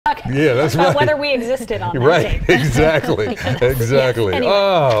Yeah, that's right. Whether we existed on that right, day. exactly, exactly. Yes, anyway.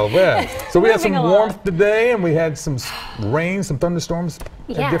 Oh, man. So we had some Moving warmth today, and we had some rain, some thunderstorms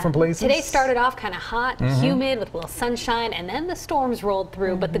at different places. Today started off kind of hot, humid, with a little sunshine, and then the storms rolled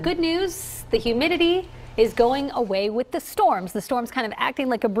through. But the good news, the humidity is going away with the storms. The storm's kind of acting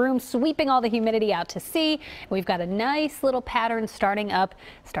like a broom, sweeping all the humidity out to sea. We've got a nice little pattern starting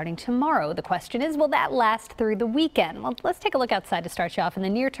tomorrow. The question is, will that last through the weekend? Well, let's take a look outside to start you off. In the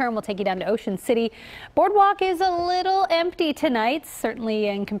near term, we'll take you down to Ocean City. Boardwalk is a little empty tonight, certainly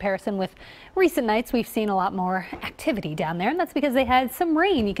in comparison with recent nights. We've seen a lot more activity down there, and that's because they had some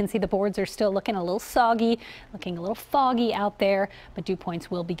rain. You can see the boards are still looking a little soggy, looking a little foggy out there, but dew points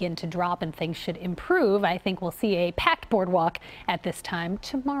will begin to drop and things should improve. I think we'll see a packed boardwalk at this time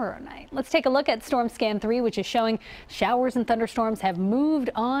tomorrow night. Let's take a look at Storm Scan 3, which is showing showers and thunderstorms have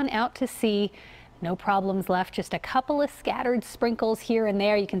moved on out to sea. No problems left, just a couple of scattered sprinkles here and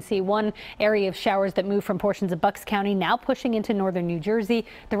there. You can see one area of showers that move from portions of Bucks County now pushing into northern New Jersey.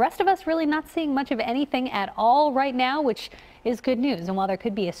 The rest of us really not seeing much of anything at all right now, which is good news. And while there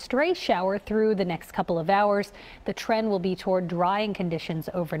could be a stray shower through the next couple of hours, the trend will be toward drying conditions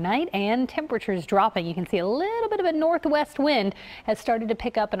overnight and temperatures dropping. You can see a little bit of a northwest wind has started to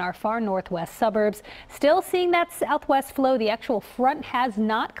pick up in our far northwest suburbs. Still seeing that southwest flow. The actual front has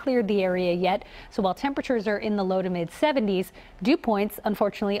not cleared the area yet. So while temperatures are in the low to mid 70s, dew points,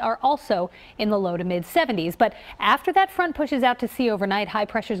 unfortunately, are also in the low to mid 70s. But after that front pushes out to sea overnight, high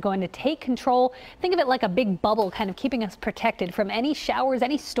pressure is going to take control. Think of it like a big bubble kind of keeping us protected from any showers,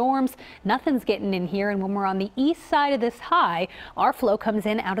 any storms. Nothing's getting in here. And when we're on the east side of this high, our flow comes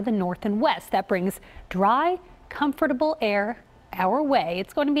in out of the north and west. That brings dry, comfortable air our way.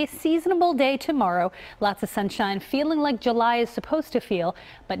 It's going to be a seasonable day tomorrow. Lots of sunshine, feeling like July is supposed to feel,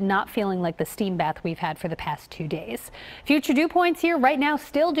 but not feeling like the steam bath we've had for the past 2 days. Future dew points here right now,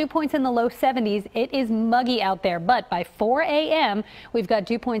 still dew points in the low 70s. It is muggy out there, but by 4 a.m. we've got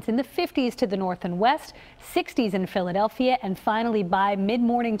dew points in the 50s to the north and west, 60s in Philadelphia, and finally by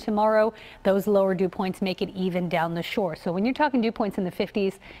mid-morning tomorrow, those lower dew points make it even down the shore. So when you're talking dew points in the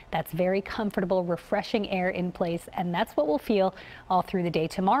 50s, that's very comfortable, refreshing air in place, and that's what we'll feel all through the day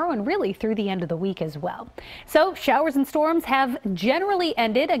tomorrow and really through the end of the week as well. So showers and storms have generally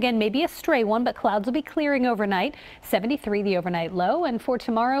ended. Again, maybe a stray one, but clouds will be clearing overnight. 73 the overnight low, and for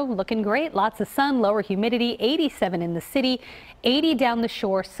tomorrow, looking great. Lots of sun, lower humidity, 87 in the city, 80 down the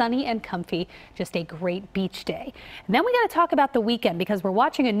shore, sunny and comfy. Just a great beach day. And then we got to talk about the weekend because we're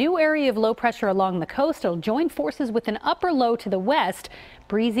watching a new area of low pressure along the coast. It'll join forces with an upper low to the west.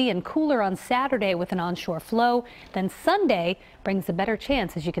 Breezy and cooler on Saturday with an onshore flow. Then Sunday brings a better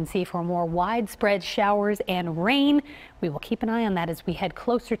chance, as you can see, for more widespread showers and rain. We will keep an eye on that as we head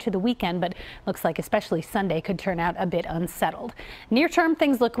closer to the weekend, but looks like especially Sunday could turn out a bit unsettled. Near term,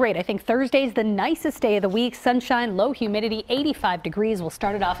 things look great. I think Thursday's the nicest day of the week. Sunshine, low humidity, 85 degrees. We'll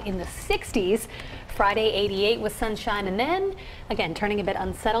start it off in the 60s. Friday, 88 with sunshine, and then again turning a bit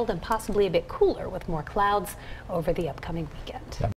unsettled and possibly a bit cooler with more clouds over the upcoming weekend.